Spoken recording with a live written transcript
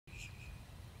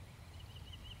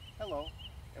Hello,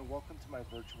 and welcome to my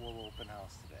virtual open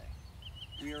house today.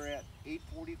 We are at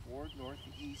 844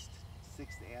 Northeast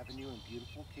 6th Avenue in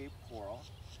beautiful Cape Coral.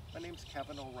 My name is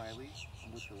Kevin O'Reilly.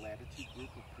 I'm with the Latitude Group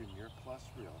of Premier Plus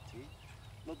Realty.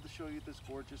 Love to show you this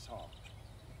gorgeous home.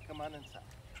 Come on inside.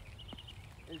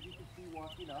 As you can see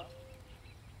walking up,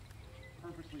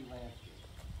 perfectly landscaped.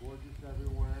 Gorgeous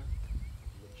everywhere,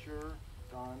 mature,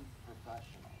 done,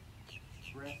 professional.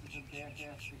 Grass is in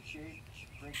fantastic shape,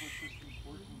 sprinkler system's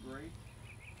working great.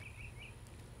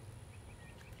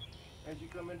 As you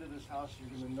come into this house, you're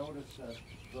going to notice that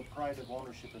the pride of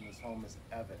ownership in this home is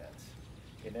evident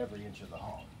in every inch of the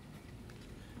home.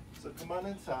 So come on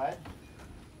inside.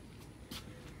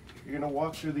 You're going to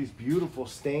walk through these beautiful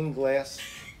stained glass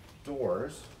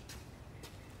doors.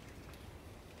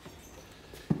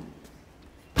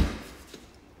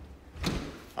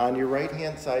 On your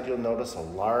right-hand side, you'll notice a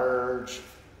large,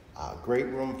 great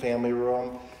room, family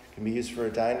room. It can be used for a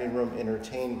dining room,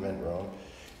 entertainment room.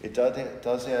 It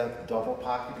does have double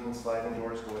pocketing sliding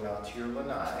doors going out to your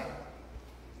lanai.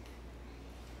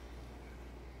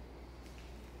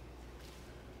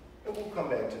 And we'll come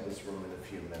back to this room in a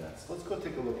few minutes. Let's go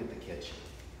take a look at the kitchen.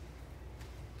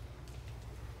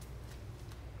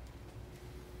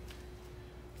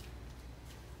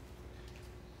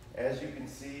 As you can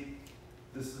see,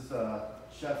 this is a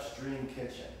chef's dream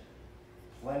kitchen.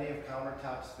 Plenty of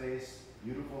countertop space,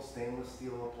 beautiful stainless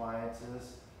steel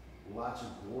appliances, lots of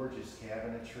gorgeous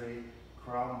cabinetry,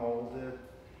 crown molded.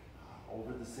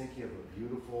 Over the sink you have a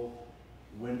beautiful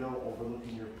window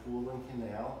overlooking your pool and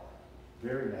canal.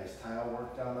 Very nice tile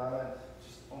work done on it.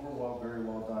 Just overall very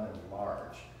well done and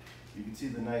large. You can see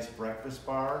the nice breakfast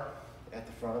bar at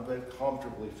the front of it,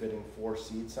 comfortably fitting 4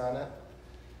 seats on it.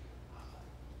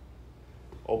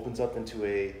 Opens up into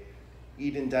a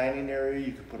eat-in dining area.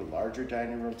 You can put a larger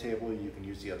dining room table. You can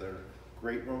use the other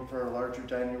great room for a larger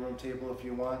dining room table if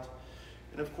you want.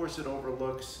 And of course it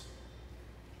overlooks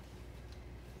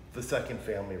the second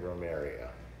family room area.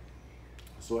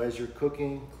 So as you're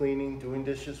cooking, cleaning, doing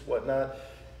dishes, whatnot,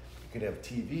 you can have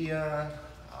TV on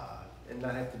and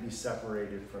not have to be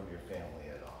separated from your family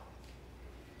at all.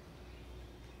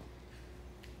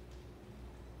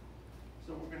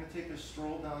 So we're going to take a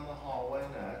stroll down the hallway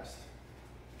next.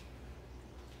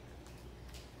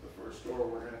 The first door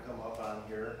we're going to come up on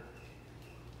here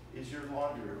is your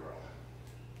laundry room.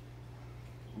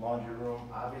 Laundry room,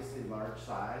 obviously large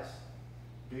size,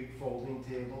 big folding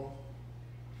table,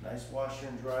 nice washer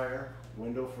and dryer,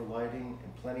 window for lighting,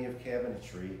 and plenty of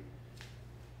cabinetry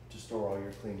to store all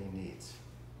your cleaning needs.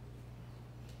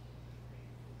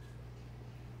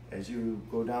 As you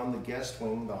go down the guest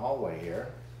wing, the hallway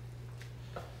here,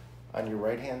 on your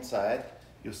right-hand side,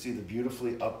 you'll see the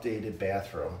beautifully updated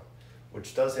bathroom,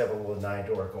 which does have a lanai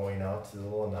door going out to the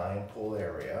lanai and pool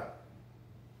area.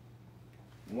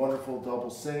 Wonderful double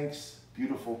sinks,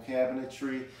 beautiful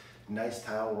cabinetry, nice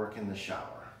tile work in the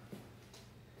shower.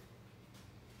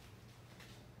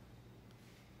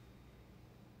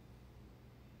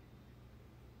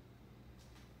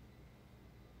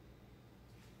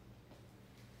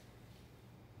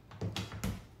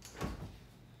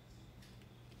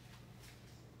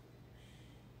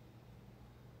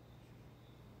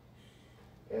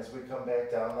 As we come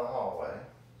back down the hallway,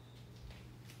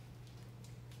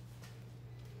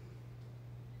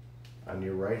 on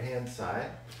your right-hand side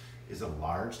is a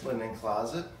large linen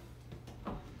closet.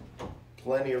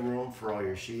 Plenty of room for all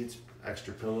your sheets,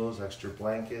 extra pillows, extra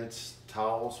blankets,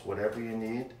 towels, whatever you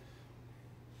need.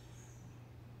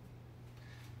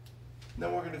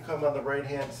 Then we're going to come on the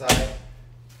right-hand side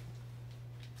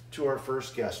to our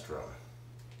first guest room.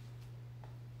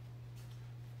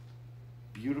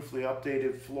 Beautifully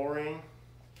updated flooring,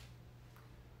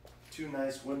 2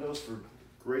 nice windows for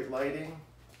great lighting,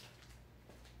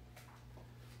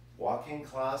 walk-in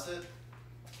closet,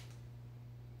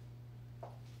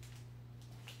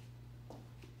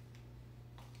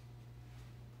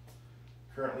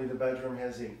 currently the bedroom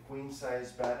has a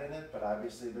queen-size bed in it, but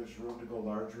obviously there's room to go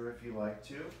larger if you like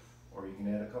to, or you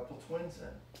can add a couple twins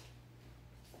in.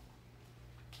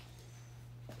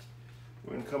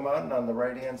 We're going to come out, and on the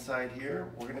right-hand side here,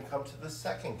 we're going to come to the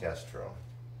second guest room.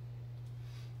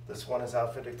 This one is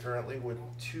outfitted currently with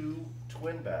 2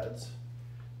 twin beds.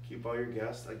 Keep all your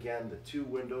guests. Again, the 2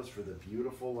 windows for the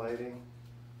beautiful lighting,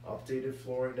 updated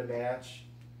flooring to match,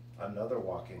 another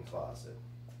walk-in closet.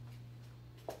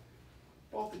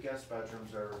 Both the guest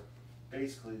bedrooms are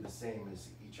basically the same as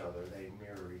each other. They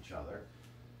mirror each other.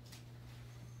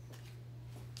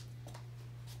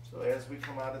 So as we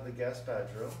come out of the guest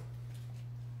bedroom,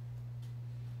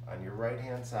 on your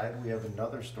right-hand side, we have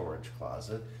another storage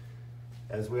closet.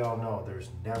 As we all know, there's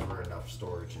never enough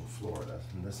storage in Florida,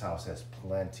 and this house has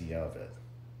plenty of it.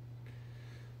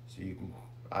 So you can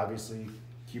obviously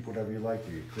keep whatever you like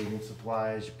for your cleaning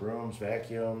supplies, your brooms,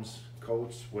 vacuums,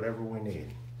 coats, whatever we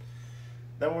need.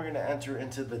 Then we're going to enter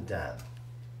into the den.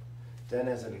 Den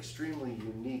has an extremely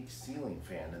unique ceiling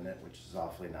fan in it, which is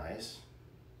awfully nice.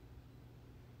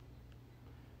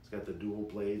 It's got the dual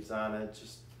blades on it,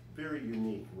 just very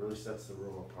unique, really sets the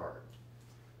room apart.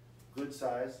 Good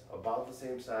size, about the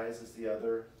same size as the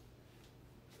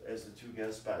two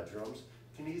guest bedrooms.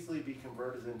 Can easily be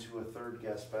converted into a third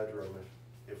guest bedroom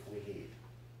if we need.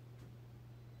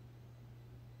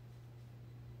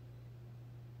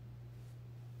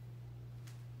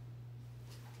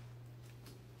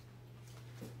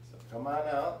 So come on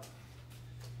out.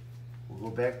 We'll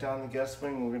go back down the guest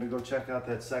wing. We're going to go check out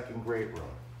that second great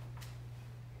room.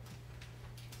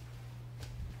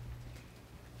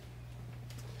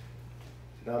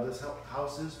 Now this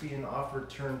house is being offered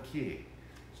turnkey.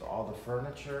 So all the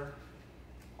furniture,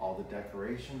 all the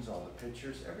decorations, all the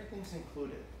pictures, everything's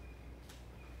included.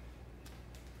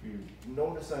 If you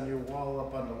notice on your wall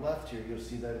up on the left here, you'll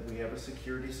see that we have a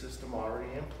security system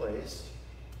already in place.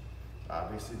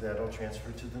 Obviously that'll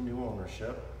transfer to the new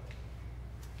ownership.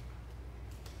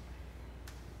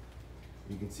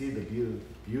 You can see the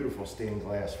beautiful stained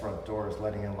glass front doors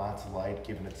letting in lots of light,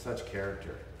 giving it such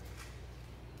character.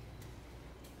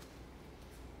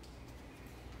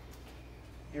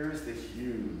 Here's the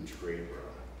huge great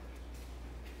room.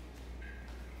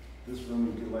 This room,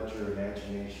 you can let your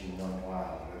imagination run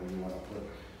wild. Whatever you want to put,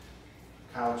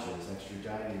 couches, extra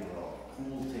dining room,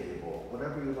 pool table,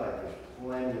 whatever you like. There's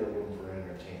plenty of room for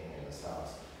entertaining in this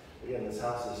house. Again, this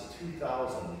house is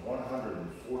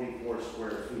 2,144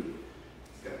 square feet.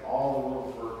 It's got all the room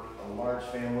for a large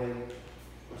family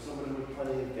or somebody with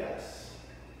plenty of guests.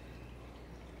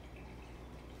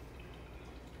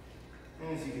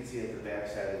 And as you can see at the back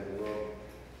side of the room,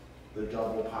 the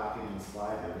double pocketing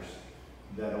sliders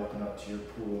that open up to your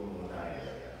pool and lanai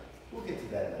area. We'll get to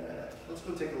that in a minute. Let's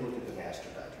go take a look at the master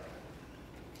bedroom.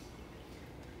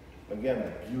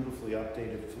 Again, beautifully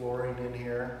updated flooring in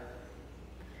here.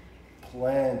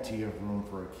 Plenty of room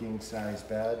for a king-size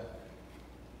bed.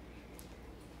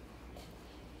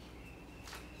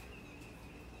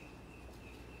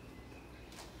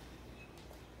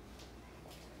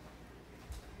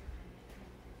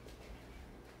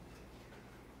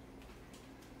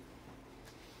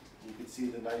 You can see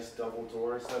the nice double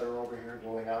doors that are over here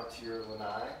going out to your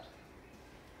lanai.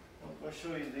 I'm going to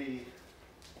show you the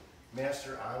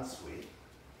master ensuite.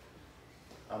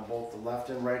 On both the left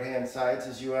and right hand sides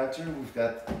as you enter, we've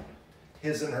got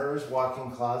his and hers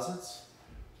walk-in closets,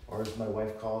 or as my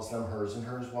wife calls them, hers and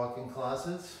hers walk-in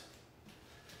closets.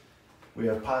 We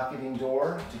have pocketing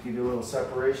door to give you a little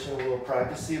separation, a little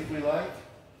privacy if we like.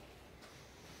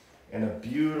 And a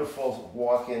beautiful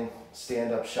walk-in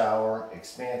stand-up shower,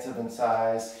 expansive in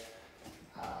size,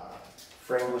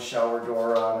 frameless shower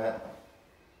door on it,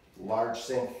 large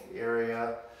sink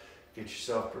area. Get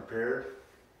yourself prepared.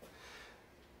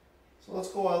 So let's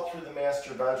go out through the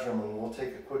master bedroom and we'll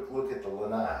take a quick look at the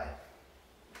lanai.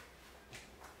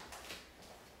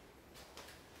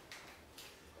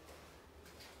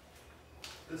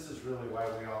 This is really why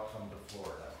we all come to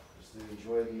Florida, is to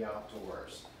enjoy the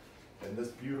outdoors. And this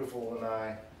beautiful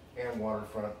lanai and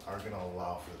waterfront are going to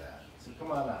allow for that. So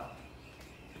come on out.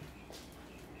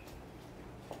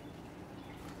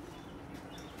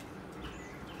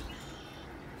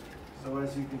 So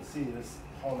as you can see, this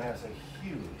home has a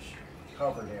huge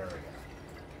covered area.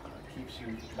 Keeps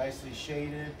you nicely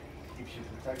shaded, keeps you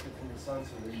protected from the sun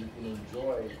so that you can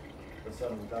enjoy the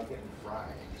sun without getting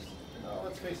fried. You know,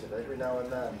 let's face it, every now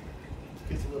and then it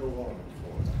gets a little warm in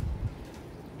Florida.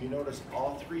 You notice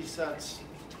all three sets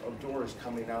of doors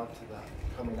coming out to the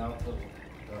lanai,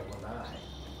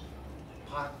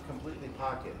 completely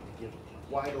pocket, to give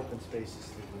wide open spaces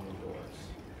to the indoors.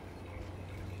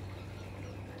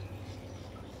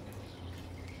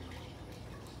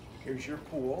 Here's your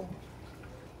pool.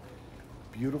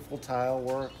 Beautiful tile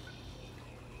work,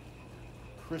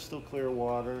 crystal clear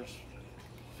waters,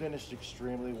 finished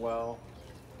extremely well.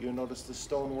 You'll notice the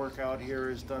stonework out here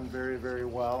is done very, very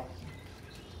well.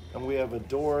 And we have a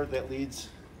door that leads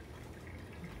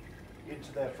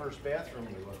into that first bathroom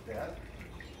we looked at.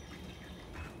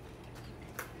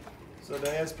 So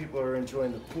that as people are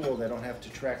enjoying the pool, they don't have to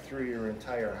track through your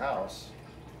entire house.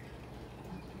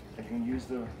 They can use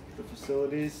the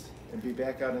facilities and be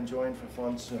back out enjoying for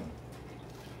fun soon.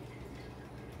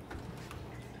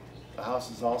 The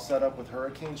house is all set up with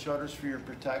hurricane shutters for your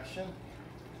protection.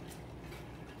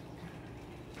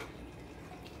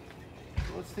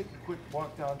 Let's let's take a quick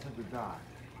walk down to the dock.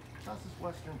 House is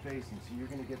western facing, so you're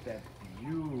going to get that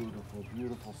beautiful,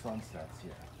 beautiful sunsets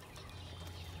here.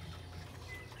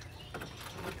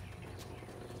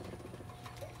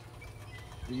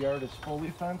 The yard is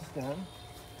fully fenced in.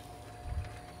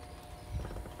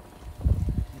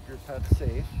 Keep your pets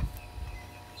safe.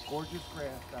 Gorgeous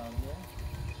grass down here.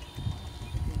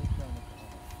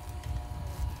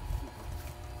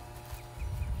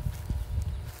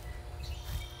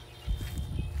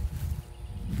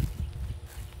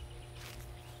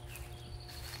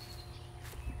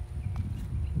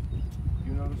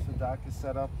 You notice the dock is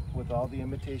set up with all the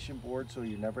imitation board, so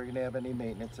you're never going to have any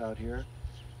maintenance out here.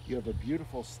 You have a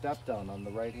beautiful step down on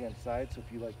the right hand side, so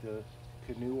if you like to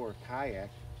canoe or kayak,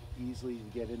 easily to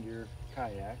get into your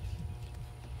kayaks.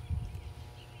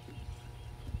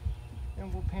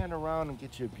 And we'll pan around and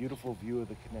get you a beautiful view of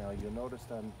the canal. You'll notice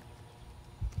on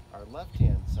our left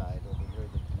hand side over here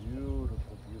the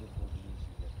beautiful, beautiful views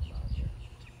you get from out here.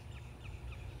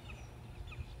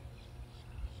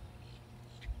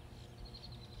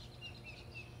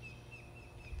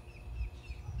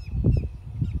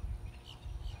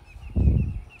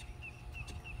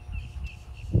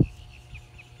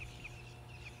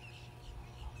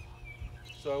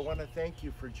 So I want to thank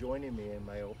you for joining me in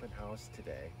my open house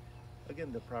today.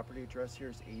 Again, the property address here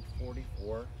is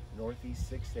 844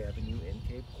 Northeast 6th Avenue in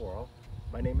Cape Coral.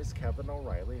 My name is Kevin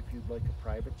O'Reilly. If you'd like a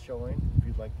private showing, if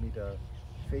you'd like me to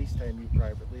FaceTime you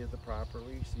privately at the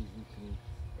property so you can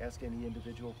ask any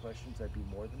individual questions, I'd be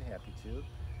more than happy to.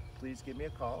 Please give me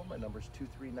a call. My number is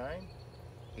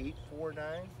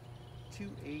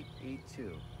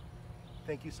 239-849-2882.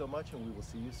 Thank you so much, and we will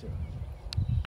see you soon.